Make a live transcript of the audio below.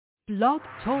Blog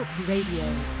Talk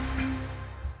Radio.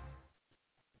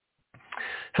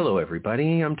 Hello,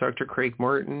 everybody. I'm Dr. Craig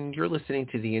Martin. You're listening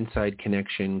to The Inside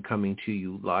Connection, coming to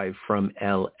you live from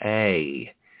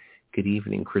L.A. Good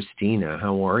evening, Christina.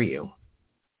 How are you?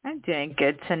 I'm doing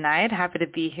good tonight. Happy to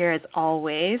be here as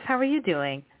always. How are you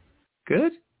doing?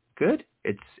 Good.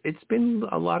 It's been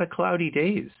a lot of cloudy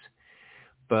days,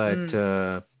 but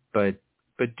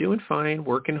doing fine.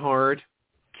 Working hard.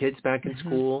 Kids back in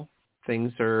school.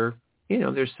 Things are,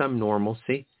 there's some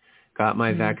normalcy. Got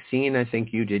my vaccine. I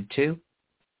think you did too.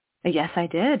 Yes, I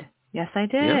did. Yeah.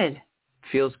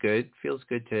 Feels good. Feels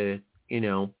good to,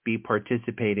 be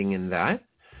participating in that.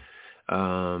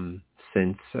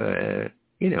 Since,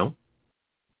 we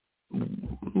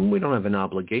don't have an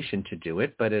obligation to do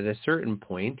it, but at a certain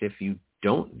point, if you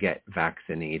don't get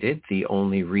vaccinated, the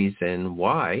only reason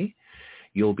why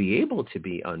you'll be able to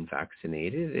be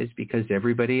unvaccinated is because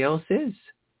everybody else is.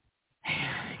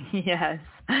 Yes,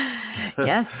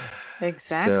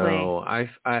 exactly. So I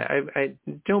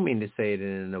don't mean to say it in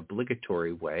an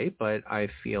obligatory way, but I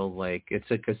feel like it's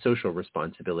like a social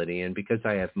responsibility. And because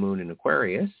I have Moon in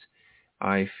Aquarius,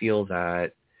 I feel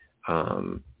that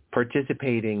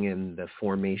participating in the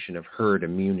formation of herd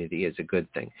immunity is a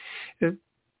good thing.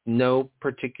 No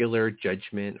particular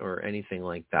judgment or anything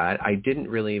like that. I didn't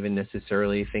really even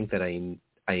necessarily think that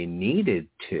I needed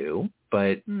to,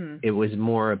 but it was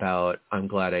more about I'm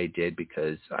glad I did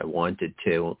because I wanted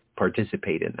to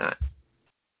participate in that.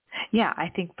 Yeah,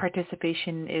 I think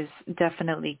participation is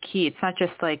definitely key. It's not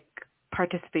just like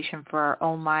participation for our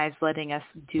own lives, letting us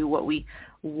do what we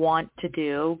want to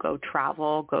do, go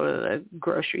travel, go to the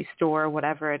grocery store,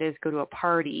 whatever it is, go to a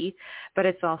party, but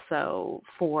it's also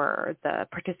for the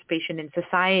participation in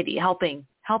society, helping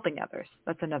others.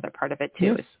 That's another part of it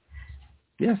too.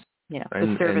 Yes.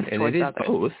 The service towards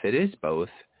others. It is both.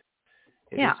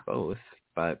 It is both.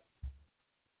 But,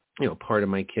 part of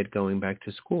my kid going back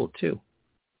to school too.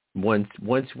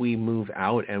 Once we move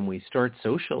out and we start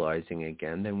socializing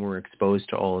again, then we're exposed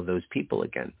to all of those people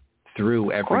again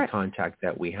through every contact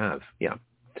that we have. Yeah.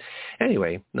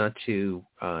 Anyway, not to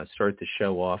start the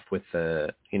show off with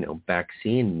a,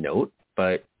 vaccine note,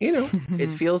 but,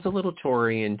 it feels a little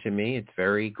Taurian to me. It's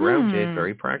very grounded,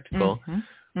 very practical.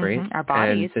 Right. Our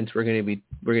bodies. And since we're going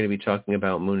to be talking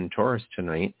about Moon and Taurus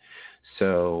tonight,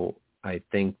 so I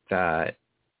think that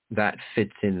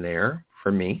fits in there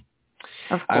for me.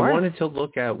 Of course. I wanted to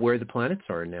look at where the planets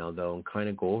are now, though, and kind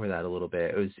of go over that a little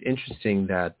bit. It was interesting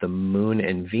that the Moon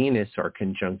and Venus are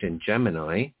conjunct in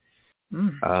Gemini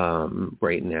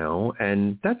right now,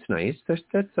 and that's nice.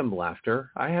 That's some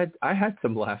laughter. I had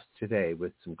some laughs today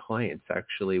with some clients,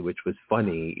 actually, which was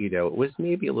funny. It was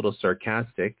maybe a little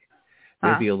sarcastic,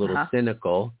 maybe a little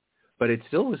cynical, but it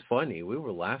still was funny. We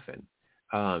were laughing,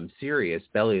 serious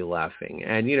belly laughing.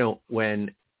 And,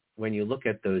 when you look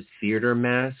at those theater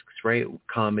masks, right,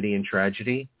 comedy and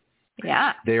tragedy,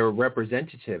 they're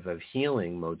representative of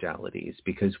healing modalities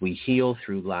because we heal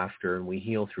through laughter and we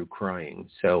heal through crying.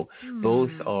 So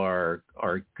both are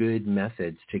good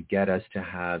methods to get us to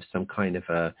have some kind of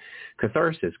a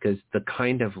catharsis, because the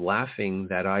kind of laughing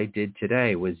that I did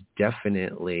today was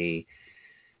definitely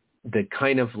the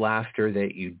kind of laughter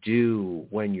that you do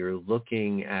when you're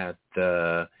looking at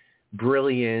the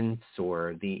brilliance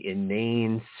or the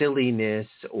inane silliness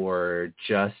or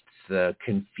just the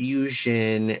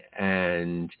confusion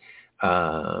and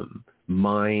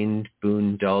mind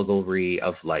boondoglery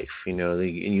of life. And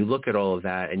you look at all of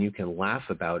that and you can laugh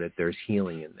about it. There's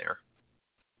healing in there.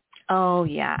 Oh,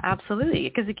 yeah, absolutely.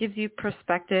 Because it gives you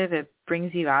perspective. It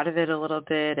brings you out of it a little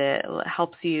bit. It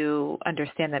helps you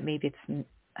understand that maybe it's,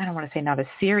 I don't want to say not as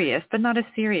serious, but not as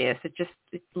serious.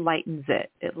 It lightens it.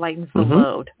 It lightens the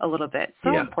load a little bit.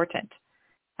 So important.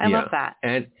 I love that.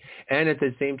 And at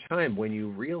the same time, when you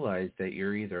realize that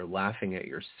you're either laughing at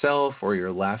yourself or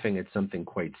you're laughing at something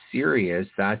quite serious,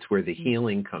 that's where the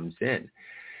healing comes in.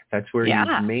 That's where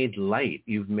you've made light.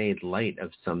 You've made light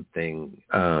of something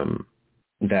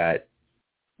that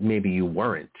maybe you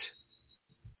weren't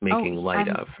making light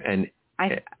of. And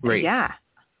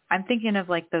I'm thinking of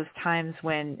like those times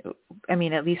when,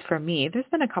 at least for me, there's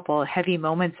been a couple of heavy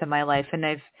moments in my life, and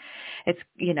it's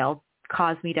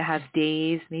caused me to have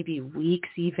days, maybe weeks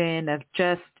even, of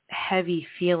just heavy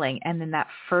feeling. And then that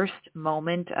first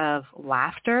moment of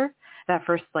laughter, that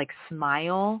first like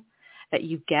smile that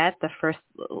you get, the first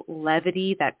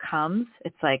levity that comes,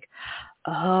 it's like,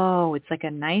 oh, it's like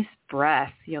a nice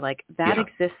breath. You're like, that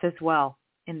exists as well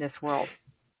in this world.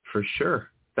 For sure.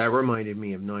 That reminded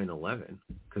me of 9/11,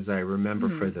 because I remember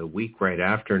for the week right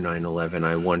after 9/11,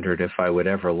 I wondered if I would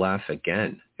ever laugh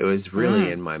again. It was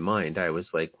really in my mind. I was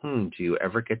like, do you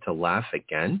ever get to laugh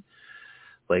again?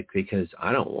 Like, because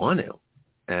I don't want to.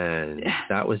 And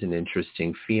that was an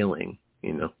interesting feeling,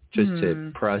 just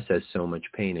to process so much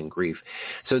pain and grief.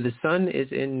 So the sun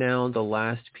is in now the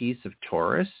last piece of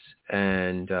Taurus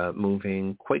and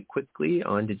moving quite quickly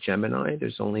onto Gemini.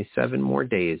 There's only 7 more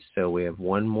days. So we have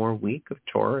 1 more week of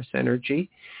Taurus energy,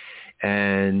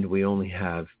 and we only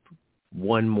have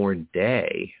 1 more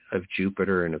day of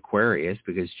Jupiter in Aquarius,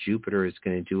 because Jupiter is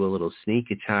going to do a little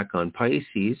sneak attack on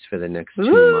Pisces for the next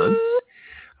 2 months.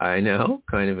 I know,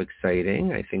 kind of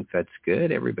exciting. I think that's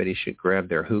good. Everybody should grab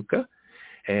their hookah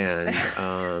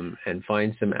and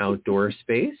find some outdoor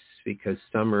space, because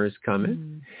summer is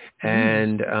coming.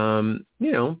 And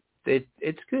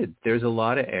it's good. There's a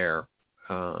lot of air.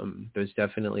 There's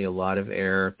definitely a lot of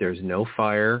air. There's no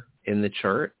fire in the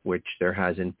chart, which there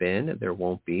hasn't been. There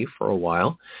won't be for a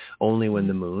while, only when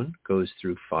the moon goes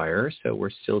through fire. So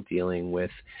we're still dealing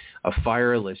with a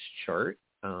fireless chart.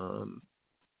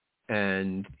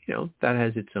 And, that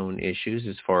has its own issues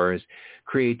as far as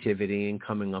creativity and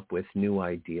coming up with new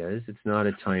ideas. It's not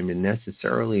a time to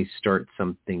necessarily start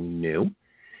something new.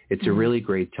 It's a really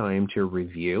great time to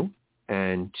review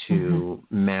and to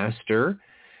master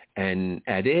and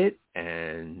edit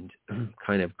and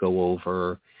kind of go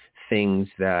over things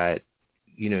that,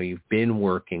 you've been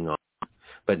working on,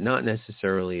 but not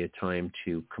necessarily a time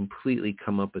to completely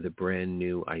come up with a brand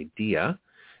new idea.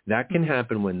 That can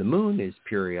happen when the moon is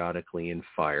periodically in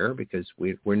fire, because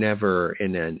we're never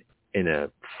in a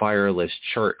fireless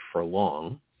chart for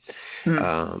long.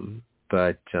 The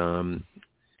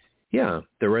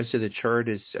rest of the chart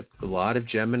is a lot of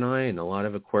Gemini and a lot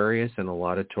of Aquarius and a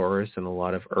lot of Taurus and a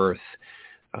lot of Earth.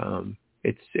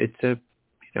 It's a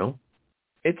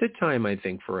time, I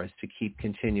think, for us to keep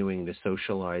continuing to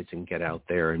socialize and get out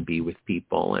there and be with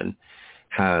people and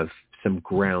have some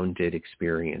grounded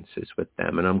experiences with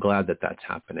them. And I'm glad that that's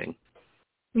happening.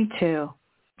 Me too.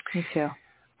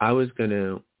 I was going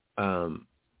to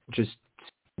just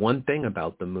one thing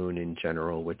about the moon in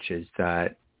general, which is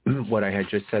that what I had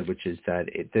just said, which is that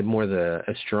the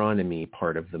astronomy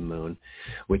part of the moon,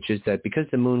 which is that because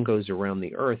the moon goes around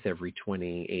the Earth every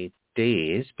 28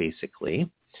 days, basically,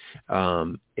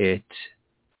 it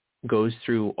goes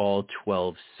through all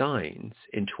 12 signs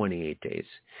in 28 days.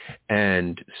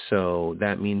 And so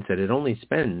that means that it only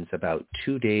spends about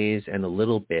 2 days and a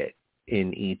little bit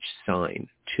in each sign,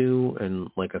 2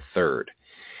 and like a third.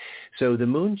 So the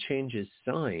moon changes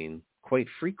sign quite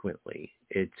frequently.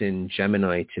 It's in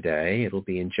Gemini today, it'll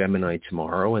be in Gemini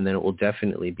tomorrow, and then it will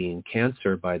definitely be in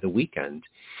Cancer by the weekend.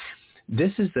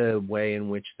 This is the way in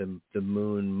which the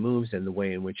moon moves and the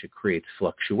way in which it creates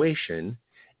fluctuation.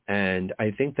 And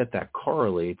I think that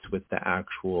correlates with the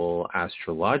actual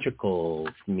astrological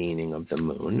meaning of the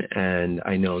moon. And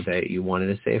I know that you wanted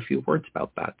to say a few words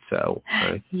about that. So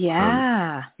I'm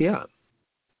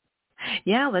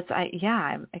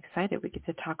excited. We get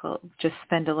to just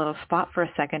spend a little spot for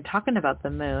a second talking about the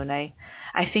moon. I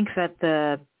think that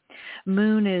the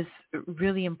moon is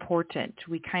really important.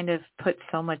 We kind of put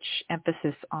so much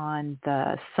emphasis on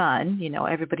the sun.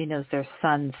 Everybody knows their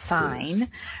sun sign,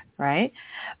 right?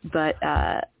 But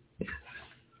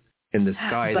in the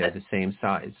sky, they're the same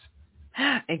size.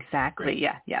 Exactly.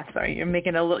 Right. Yeah. Sorry, you're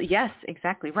making a little. Yes,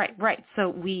 exactly. Right. So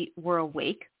we're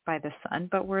awake by the sun,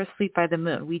 but we're asleep by the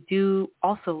moon. We do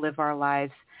also live our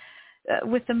lives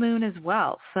with the moon as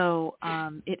well. So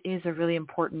it is a really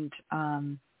important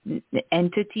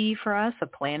entity for us, a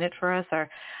planet for us.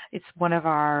 It's one of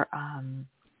our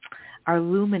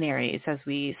luminaries, as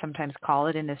we sometimes call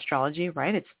it in astrology,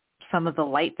 right? It's some of the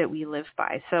light that we live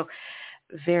by. So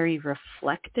very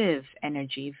reflective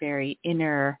energy, very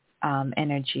inner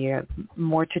energy,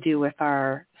 more to do with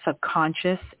our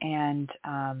subconscious and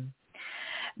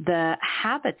the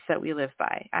habits that we live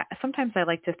by. Sometimes I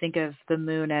like to think of the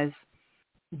moon as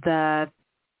the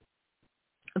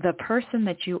person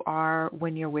that you are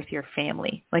when you're with your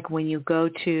family. Like when you go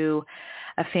to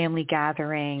a family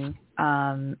gathering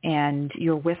and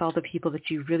you're with all the people that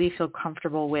you really feel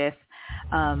comfortable with,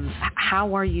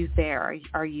 how are you there?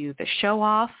 Are you the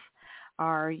show-off?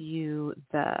 Are you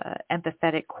the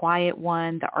empathetic, quiet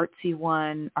one, the artsy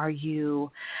one? Are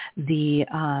you the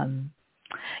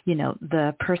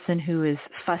the person who is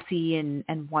fussy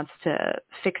and wants to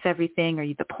fix everything? Are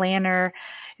you the planner?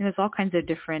 And there's all kinds of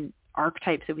different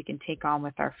archetypes that we can take on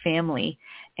with our family.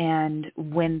 And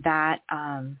when that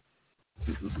kind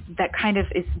of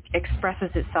expresses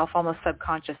itself almost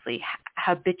subconsciously,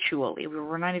 habitually,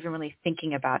 we're not even really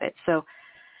thinking about it. So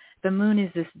the moon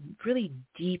is this really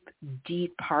deep,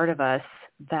 deep part of us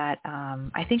that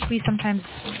I think we sometimes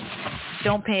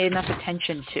don't pay enough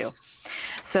attention to.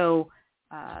 So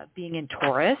being in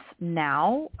Taurus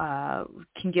now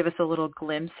can give us a little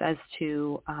glimpse as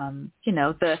to,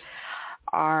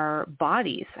 our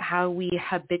bodies, how we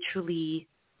habitually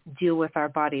deal with our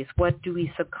bodies. What do we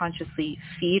subconsciously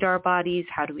feed our bodies?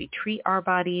 How do we treat our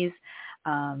bodies?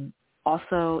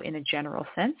 Also, in a general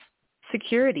sense,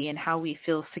 security and how we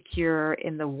feel secure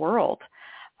in the world.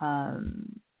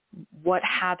 What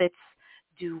habits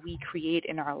do we create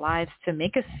in our lives to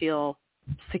make us feel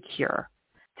secure,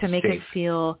 to make us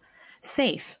feel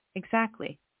safe?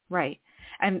 Exactly. Right.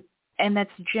 And that's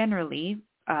generally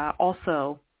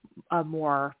also a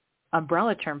more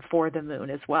umbrella term for the moon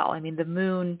as well. I mean, the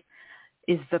moon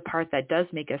is the part that does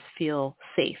make us feel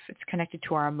safe. It's connected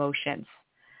to our emotions.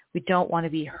 We don't want to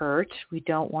be hurt. We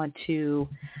don't want to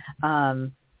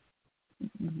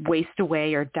waste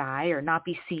away or die or not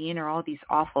be seen or all these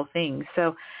awful things.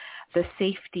 So the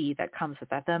safety that comes with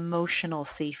that, the emotional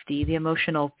safety, the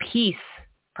emotional peace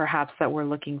perhaps that we're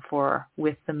looking for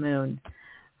with the moon,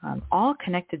 all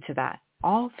connected to that,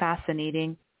 all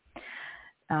fascinating.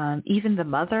 Even the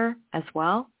mother as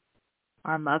well,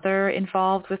 our mother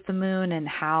involved with the moon and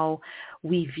how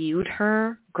we viewed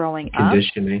her growing up.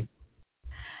 Conditioning.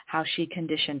 How she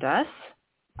conditioned us.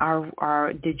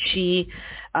 Did she,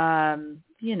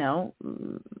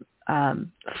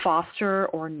 foster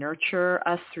or nurture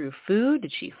us through food?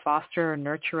 Did she foster or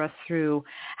nurture us through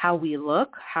how we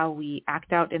look, how we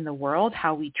act out in the world,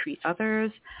 how we treat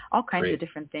others, all kinds of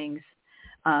different things.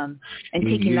 And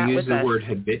taking that with us. You use the word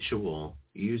habitual.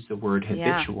 You use the word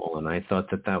habitual, and I thought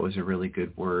that was a really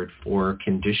good word for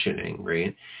conditioning,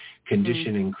 right?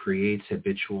 Conditioning creates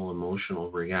habitual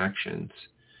emotional reactions.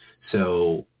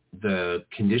 So the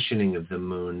conditioning of the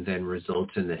moon then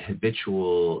results in the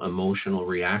habitual emotional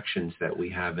reactions that we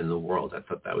have in the world. I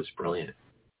thought that was brilliant.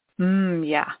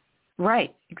 Yeah,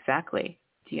 right, exactly.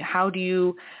 How do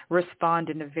you respond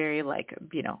in a very,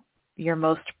 your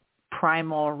most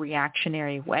primal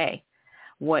reactionary way?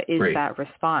 What is that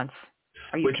response?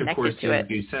 Are you connected to it?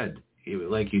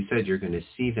 Like you said, you're going to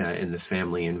see that in the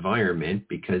family environment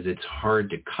because it's hard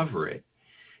to cover it.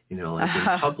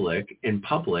 In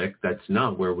public, that's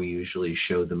not where we usually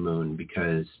show the moon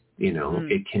because,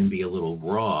 it can be a little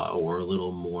raw or a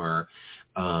little more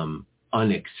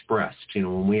unexpressed.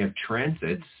 When we have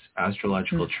transits,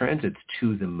 astrological transits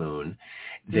to the moon,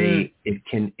 it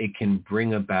can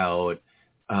bring about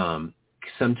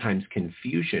sometimes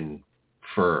confusion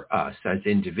for us as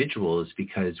individuals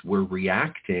because we're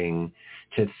reacting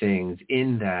to things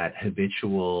in that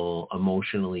habitual,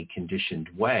 emotionally conditioned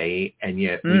way, and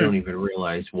yet we don't even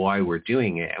realize why we're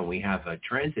doing it. And we have a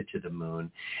transit to the moon,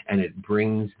 and it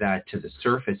brings that to the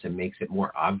surface and makes it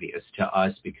more obvious to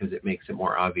us because it makes it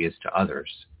more obvious to others.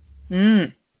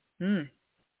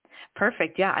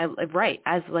 Perfect. Yeah, right.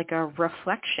 As like a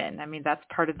reflection. I mean, that's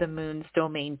part of the moon's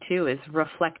domain too, is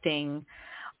reflecting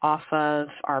off of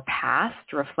our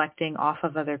past, reflecting off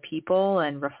of other people,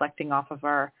 and reflecting off of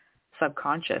our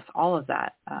subconscious, all of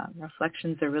that.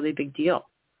 Reflection's a really big deal.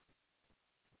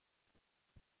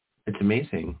 It's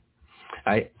amazing.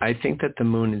 I think that the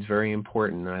moon is very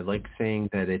important. I like saying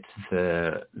that it's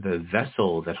the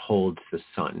vessel that holds the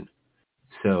sun.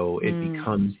 So it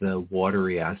becomes the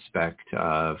watery aspect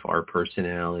of our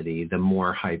personality, the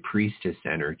more high priestess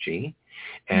energy,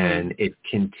 and it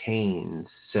contains,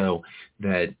 so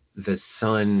that the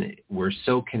sun, we're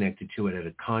so connected to it at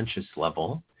a conscious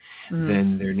level,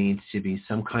 then there needs to be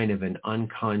some kind of an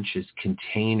unconscious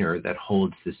container that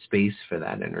holds the space for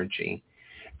that energy.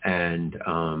 And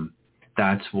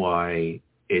that's why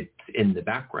it's in the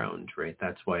background, right?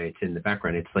 That's why it's in the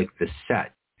background. It's like the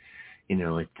set. It's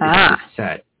the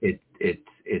set.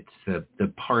 It's the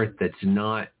part that's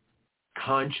not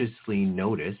consciously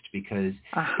noticed because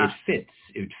it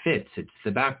fits. It's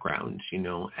the background,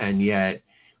 and yet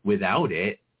without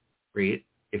it, right?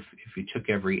 If you took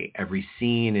every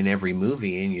scene in every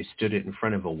movie and you stood it in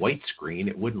front of a white screen,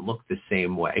 it wouldn't look the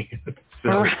same way.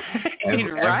 So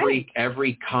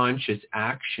every conscious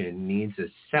action needs a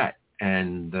set,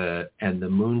 and the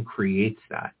moon creates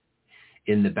that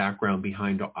in the background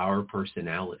behind our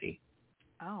personality.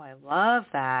 Oh, I love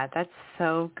that. That's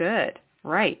so good.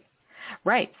 Right.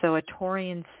 So a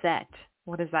Taurian set.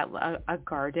 What is that? A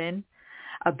garden?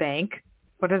 A bank?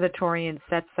 What are the Taurian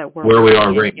sets that we're where we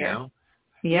are right now?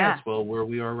 Yeah. Yes, well, where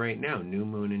we are right now, new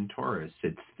moon in Taurus.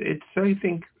 It's I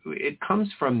think it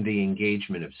comes from the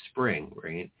engagement of spring,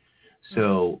 right?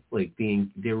 So like the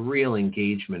real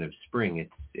engagement of spring,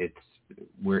 it's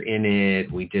we're in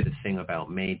it. We did a thing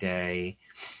about May Day.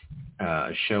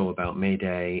 show about May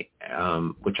Day,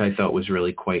 which I thought was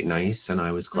really quite nice, and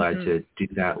I was glad to do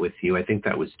that with you. I think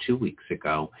that was 2 weeks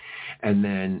ago. And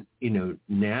then,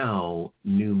 now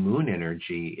new moon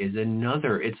energy is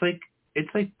another, it's like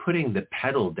putting the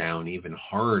pedal down even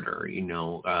harder,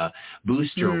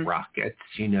 booster rockets,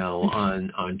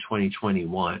 on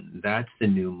 2021. That's the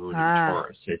new moon in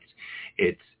Taurus.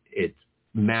 It's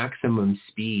maximum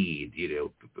speed,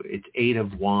 it's 8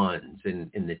 of wands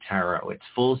in the tarot. It's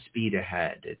full speed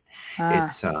ahead.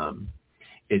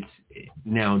 It's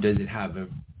now, does it have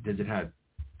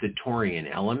the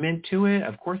Taurian element to it?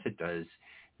 Of course it does.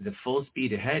 The full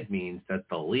speed ahead means that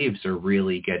the leaves are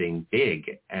really getting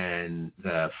big and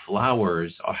the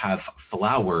flowers have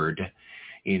flowered,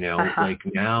 like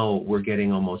now we're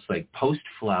getting almost like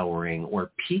post-flowering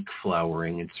or peak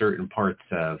flowering in certain parts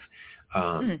of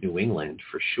New England,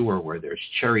 for sure, where there's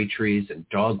cherry trees and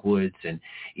dogwoods, and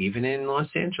even in Los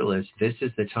Angeles, this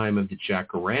is the time of the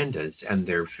jacarandas, and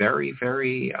they're very,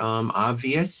 very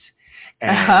obvious,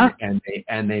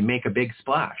 and they make a big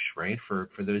splash, right? For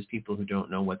those people who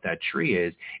don't know what that tree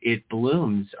is, it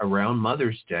blooms around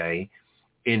Mother's Day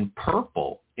in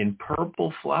purple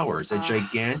flowers, a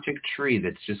gigantic tree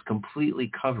that's just completely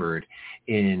covered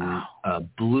in a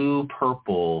blue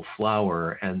purple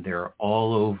flower, and they're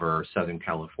all over Southern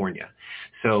California.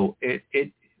 So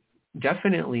it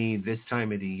definitely, this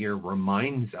time of the year,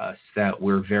 reminds us that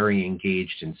we're very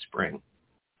engaged in spring,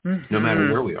 no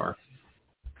matter where we are.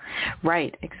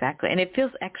 Right, exactly. And it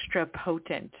feels extra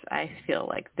potent, I feel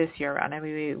like, this year around. I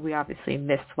mean, we obviously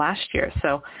missed last year.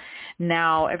 So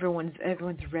now everyone's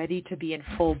ready to be in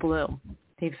full bloom.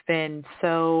 They've been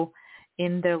so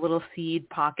in their little seed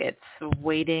pockets,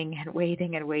 waiting and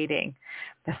waiting and waiting.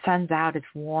 The sun's out, it's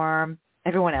warm.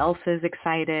 Everyone else is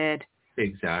excited.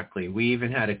 Exactly. We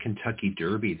even had a Kentucky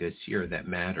Derby this year that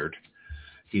mattered.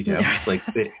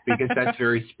 Because that's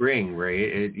very spring, right?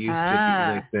 It used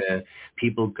to be like the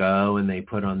people go and they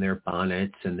put on their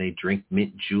bonnets and they drink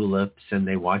mint juleps and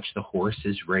they watch the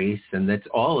horses race, and that's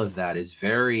all of that is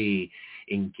very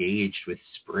engaged with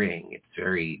spring. It's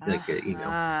very like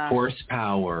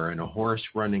horsepower and a horse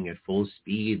running at full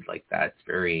speed like that. It's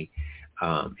very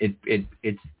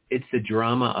it's the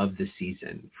drama of the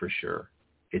season for sure.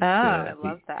 I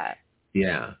love that.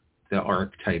 Yeah. The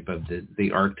archetype of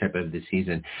the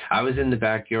season. I was in the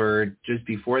backyard just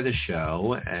before the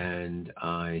show, and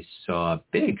I saw a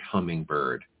big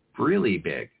hummingbird, really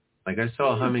big. Like I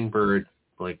saw a hummingbird,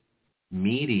 like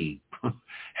meaty,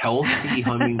 healthy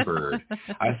hummingbird.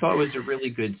 I thought it was a really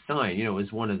good sign. It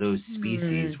was one of those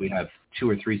species. We have 2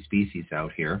 or 3 species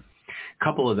out here. A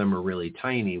couple of them are really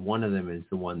tiny. One of them is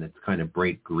the one that's kind of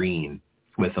bright green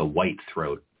with a white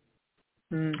throat.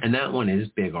 And that one is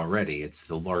big already. It's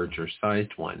the larger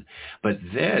sized one. But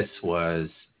this was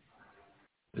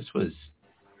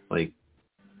like,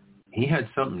 he had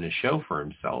something to show for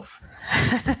himself.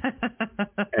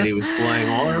 And he was flying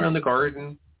all around the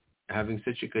garden, having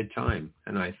such a good time.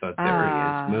 And I thought, there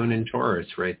he is, Moon in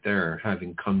Taurus right there,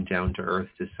 having come down to Earth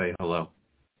to say hello.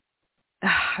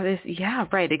 Yeah,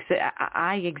 right.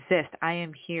 I exist. I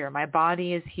am here. My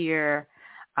body is here.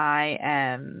 I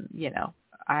am,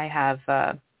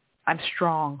 I'm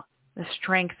strong. The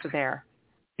strength there.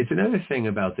 It's another thing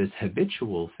about this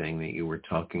habitual thing that you were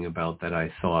talking about that I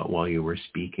thought while you were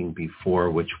speaking before,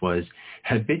 which was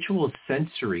habitual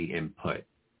sensory input.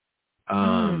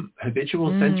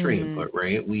 Habitual sensory input,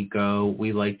 right? We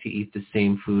like to eat the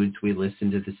same foods, we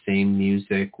listen to the same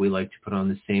music, we like to put on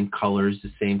the same colors,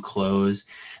 the same clothes,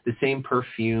 the same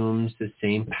perfumes, the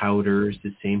same powders,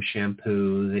 the same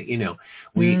shampoo.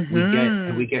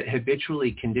 We get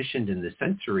habitually conditioned in the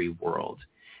sensory world,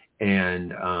 and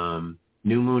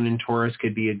new moon in Taurus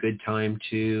could be a good time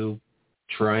to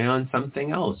try on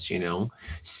something else.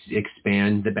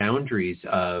 Expand the boundaries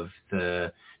of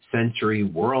the sensory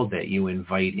world that you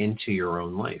invite into your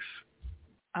own life.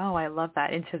 Oh, I love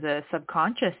that. Into the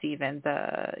subconscious even.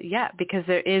 Because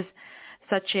there is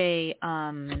such a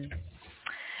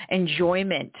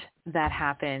enjoyment that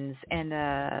happens, and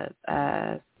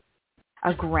a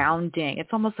grounding.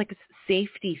 It's almost like a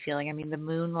safety feeling. I mean, the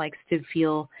moon likes to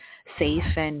feel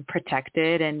safe and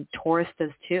protected, and Taurus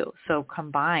does too. So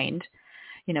combined,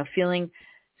 feeling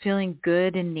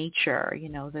good in nature,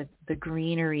 the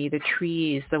greenery, the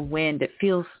trees, the wind, it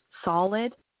feels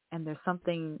solid, and there's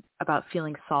something about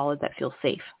feeling solid that feels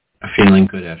safe. Feeling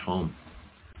good at home.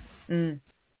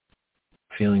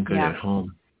 Feeling good at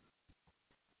home.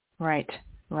 Right.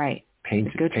 Paint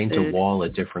a wall a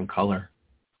different color.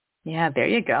 Yeah, there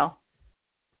you go.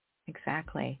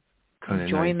 Exactly. Kinda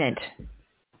enjoyment. Nice.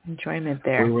 Enjoyment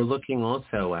there. We were looking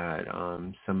also at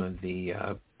some of the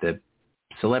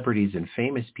celebrities and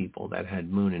famous people that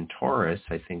had moon in Taurus,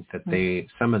 I think that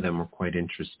some of them were quite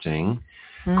interesting.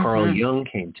 Carl Jung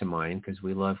came to mind because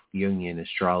we love Jungian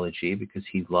astrology because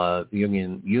he loved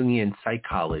Jungian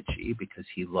psychology because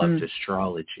he loved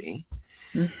astrology.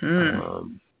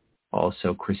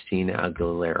 Also Christina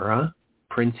Aguilera,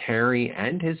 Prince Harry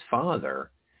and his father,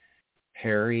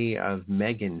 Harry of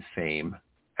Meghan fame,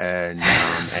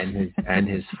 and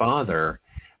his father,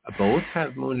 both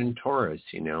have moon in Taurus.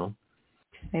 You know,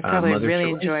 they probably Mother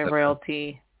really Teresa, enjoy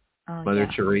royalty. Oh, Mother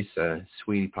Teresa,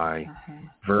 sweetie pie,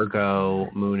 Virgo,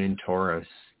 moon in Taurus,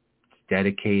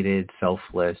 dedicated,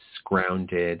 selfless,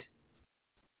 grounded,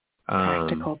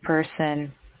 practical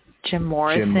person. Jim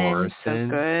Morrison, so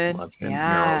good. Love him.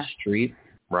 Yeah. Meryl Streep,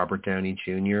 Robert Downey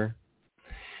Jr.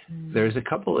 There's a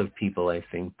couple of people I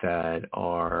think that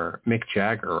are Mick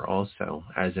Jagger also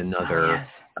as another,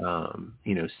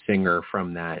 singer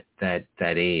from that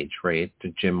age, right?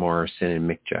 Jim Morrison and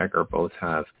Mick Jagger both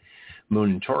have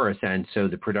moon in Taurus, and so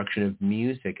the production of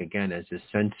music again as a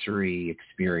sensory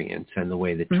experience, and the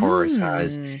way that Taurus has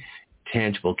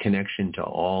tangible connection to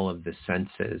all of the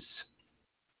senses.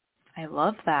 I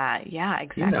love that. Yeah,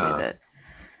 exactly. Yeah.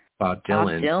 Bob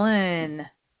Dylan.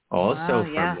 Also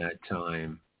from that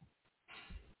time.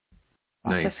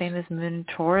 Also nice. famous moon in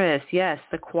Taurus. Yes,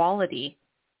 the quality.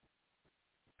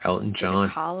 Elton John.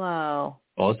 Hollow.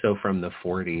 Also from the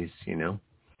 40s, you know.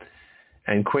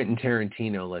 And Quentin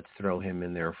Tarantino, let's throw him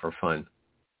in there for fun.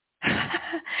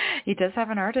 He does have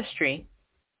an artistry.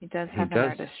 He does. He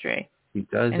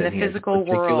does. In the physical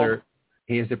world.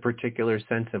 He has a particular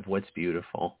sense of what's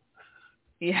beautiful.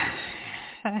 Yeah.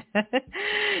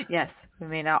 Yes. We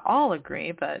may not all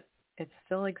agree, but it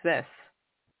still exists.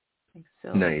 It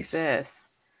still exists.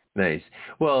 Nice.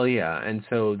 Well, yeah. And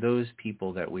so those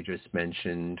people that we just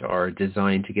mentioned are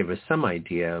designed to give us some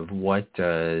idea of what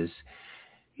does,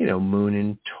 moon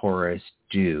in Taurus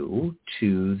do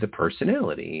to the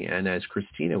personality. And as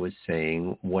Christina was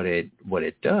saying, what it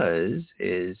does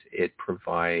is it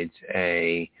provides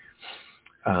a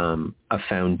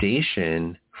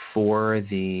foundation for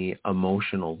the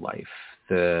emotional life,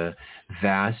 the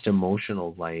vast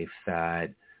emotional life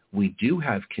that we do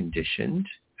have conditioned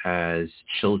as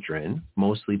children,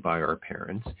 mostly by our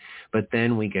parents, but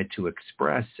then we get to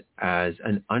express as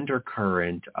an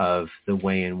undercurrent of the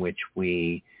way in which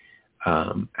we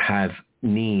have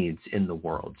needs in the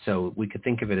world. So we could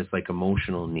think of it as like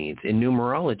emotional needs. In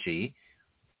numerology,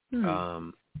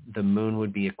 the moon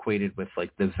would be equated with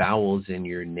like the vowels in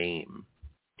your name,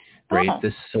 right?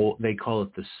 The soul, they call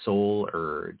it the soul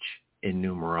urge in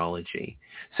numerology.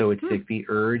 So it's like the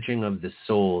urging of the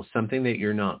soul, something that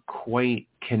you're not quite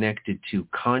connected to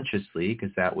consciously,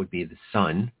 because that would be the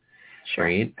sun,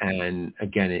 right? And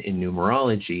again, in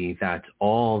numerology, that's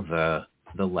all the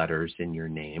letters in your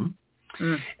name.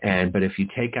 But if you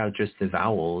take out just the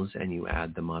vowels and you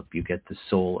add them up, you get the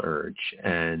soul urge.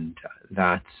 And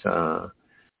that's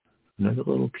another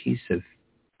little piece of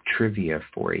trivia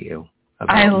for you.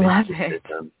 I love it.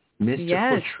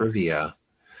 Mystical trivia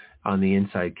on the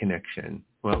Inside Connection.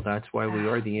 Well, that's why we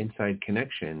are the Inside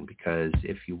Connection, because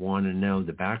if you want to know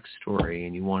the backstory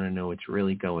and you want to know what's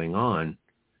really going on,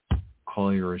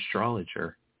 call your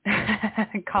astrologer.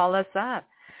 Call us up.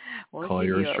 Call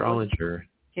your astrologer.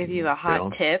 Give you a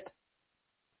hot tip.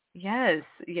 Yes,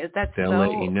 that's they'll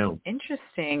let you know.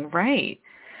 Interesting. Right.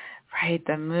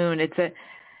 The moon. It's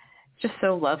just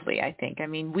so lovely, I think. I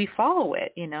mean, we follow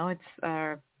it.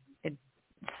 It's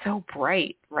so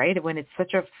bright, right? When it's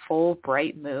such a full,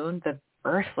 bright moon, the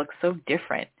Earth looks so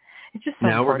different. It's just so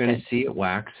now important. We're going to see it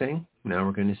waxing.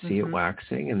 It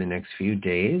waxing in the next few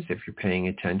days. If you're paying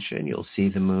attention, you'll see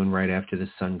the moon right after the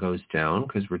sun goes down,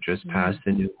 because we're just past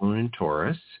the new moon in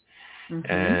Taurus.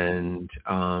 And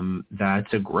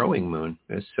that's a growing moon.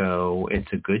 So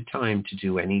it's a good time to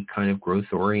do any kind of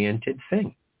growth-oriented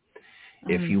thing.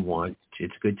 If you want,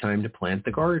 it's a good time to plant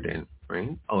the garden,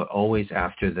 right? Always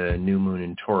after the new moon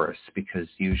in Taurus, because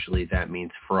usually that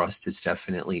means frost is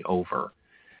definitely over.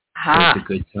 So it's a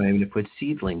good time to put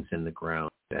seedlings in the ground,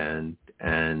 and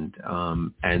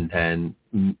then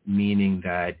meaning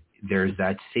that there's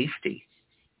that safety.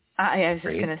 I was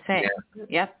just going to say,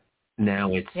 yep.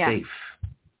 Now it's safe.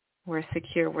 We're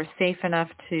secure. We're safe enough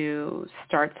to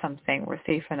start something. We're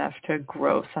safe enough to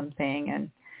grow something and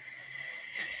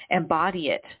embody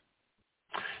it.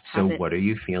 So what are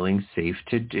you feeling safe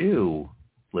to do?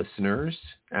 Listeners,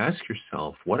 ask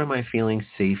yourself, what am I feeling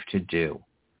safe to do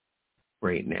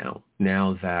right now?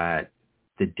 Now that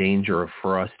the danger of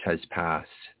frost has passed,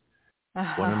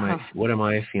 what am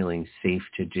I feeling safe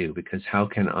to do? Because how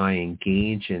can I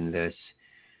engage in this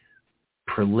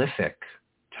prolific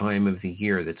time of the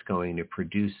year that's going to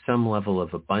produce some level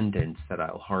of abundance that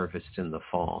I'll harvest in the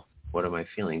fall? What am I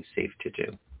feeling safe to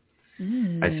do?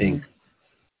 I think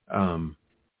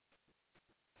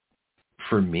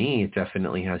for me, it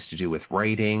definitely has to do with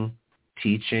writing,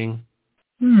 teaching,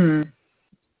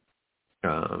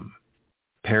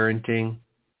 parenting,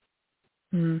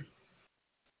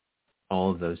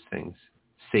 all of those things.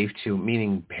 Safe to,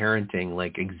 meaning parenting,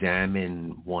 like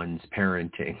examine one's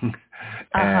parenting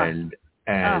and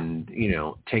you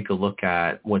know, take a look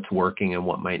at what's working and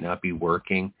what might not be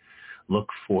working. Look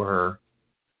for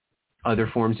other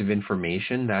forms of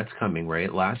information. That's coming,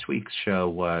 right? Last week's show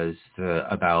was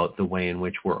about the way in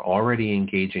which we're already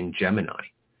engaging Gemini.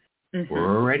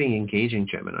 We're already engaging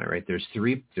Gemini, right? There's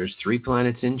three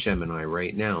planets in Gemini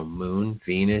right now: Moon,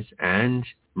 Venus, and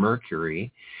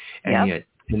Mercury. And yet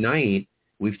tonight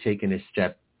we've taken a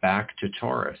step back to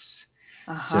Taurus.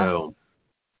 So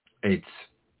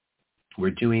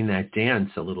we're doing that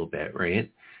dance a little bit, right?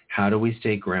 How do we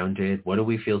stay grounded? What do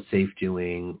we feel safe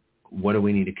doing? What do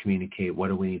we need to communicate? What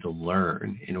do we need to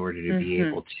learn in order to be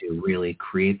able to really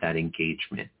create that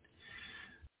engagement?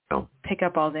 So, pick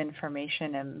up all the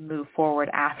information and move forward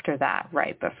after that,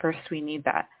 right? But first we need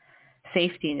that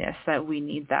safetyness, that we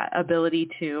need that ability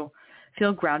to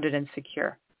feel grounded and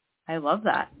secure. I love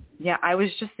that. Yeah, I was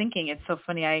just thinking, it's so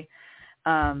funny. I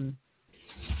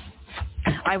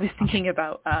was thinking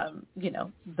about, you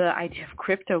know, the idea of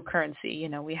cryptocurrency. You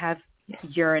know, we have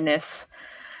Uranus,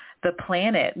 the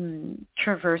planet,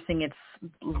 traversing its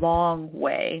long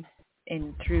way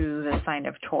in through the sign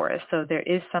of Taurus. So there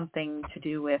is something to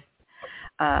do with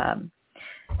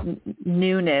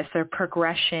newness or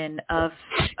progression of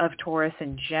Taurus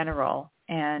in general,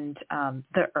 and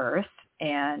the Earth,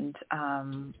 and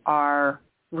our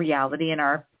reality, and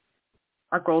our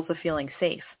goals of feeling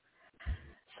safe.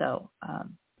 So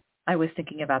I was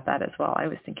thinking about that as well. I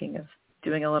was thinking of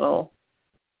doing a little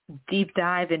deep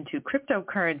dive into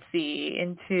cryptocurrency,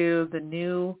 into the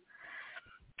new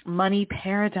money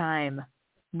paradigm,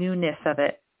 newness of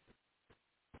it.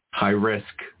 High risk.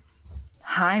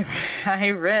 High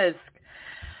risk.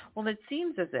 Well, it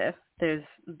seems as if there's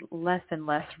less and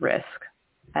less risk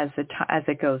as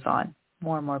it goes on.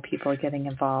 More and more people are getting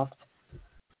involved.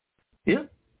 Yeah,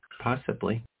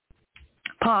 possibly.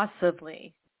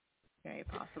 Very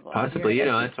possible. Possibly, you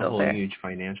know, that's a whole huge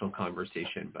financial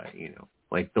conversation, but, you know,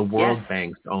 like the World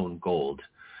Bank's own gold.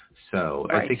 So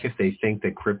I think if they think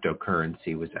that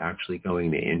cryptocurrency was actually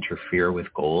going to interfere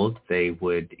with gold, they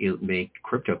would make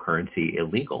cryptocurrency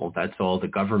illegal. That's all the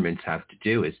governments have to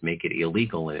do, is make it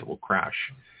illegal, and it will crash.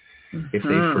 If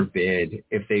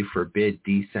they forbid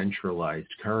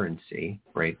decentralized currency,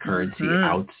 right, currency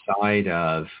outside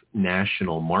of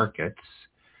national markets,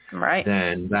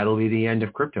 then that'll be the end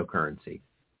of cryptocurrency.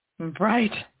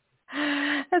 Right.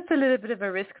 That's a little bit of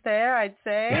a risk there, I'd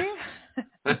say.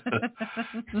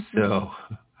 So,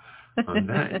 on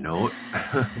that note,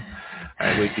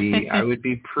 I would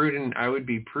be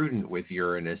prudent with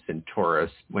Uranus and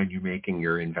Taurus when you're making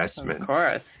your investments.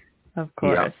 Of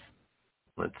course. Yep.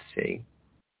 Let's see.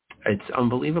 It's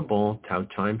unbelievable how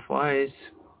time flies.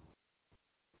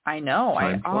 I know.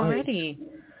 I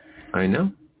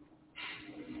know.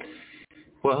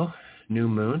 Well, new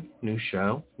moon, new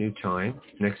show, new time.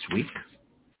 Next week,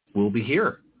 we'll be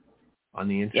here on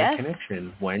the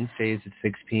Interconnection. Wednesdays at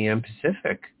 6 p.m.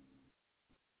 Pacific.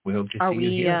 We hope to see you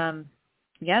here.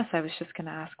 Yes, I was just going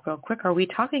to ask real quick. Are we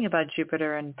talking about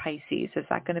Jupiter and Pisces? Is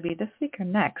that going to be this week or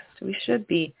next? We should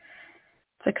be.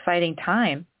 It's an exciting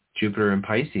time. Jupiter and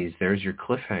Pisces, there's your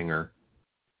cliffhanger.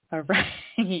 All right.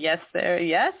 Yes, there.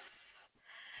 Yes.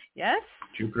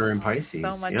 Jupiter and Pisces.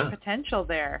 So much potential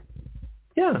there.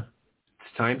 Yeah.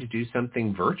 It's time to do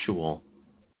something virtual,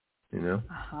 you know?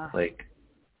 Like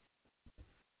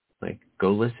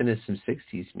go listen to some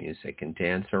 60s music and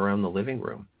dance around the living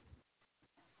room.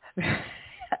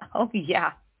 Oh,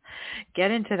 yeah.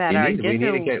 Get into that.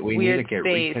 We need to get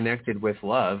reconnected with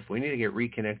love. We need to get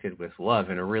reconnected with love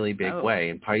in a really big way.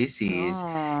 And Pisces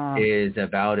is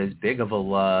about as big of a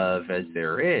love as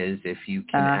there is if you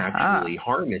can actually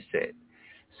harness it.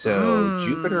 So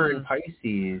Jupiter and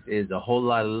Pisces is a whole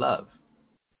lot of love.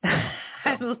 So,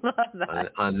 I love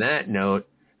that. On that note,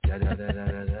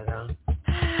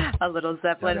 a little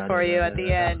Zeppelin for you at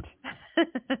the end.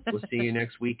 We'll see you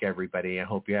next week, everybody. I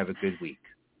hope you have a good week.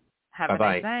 Have a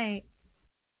nice night.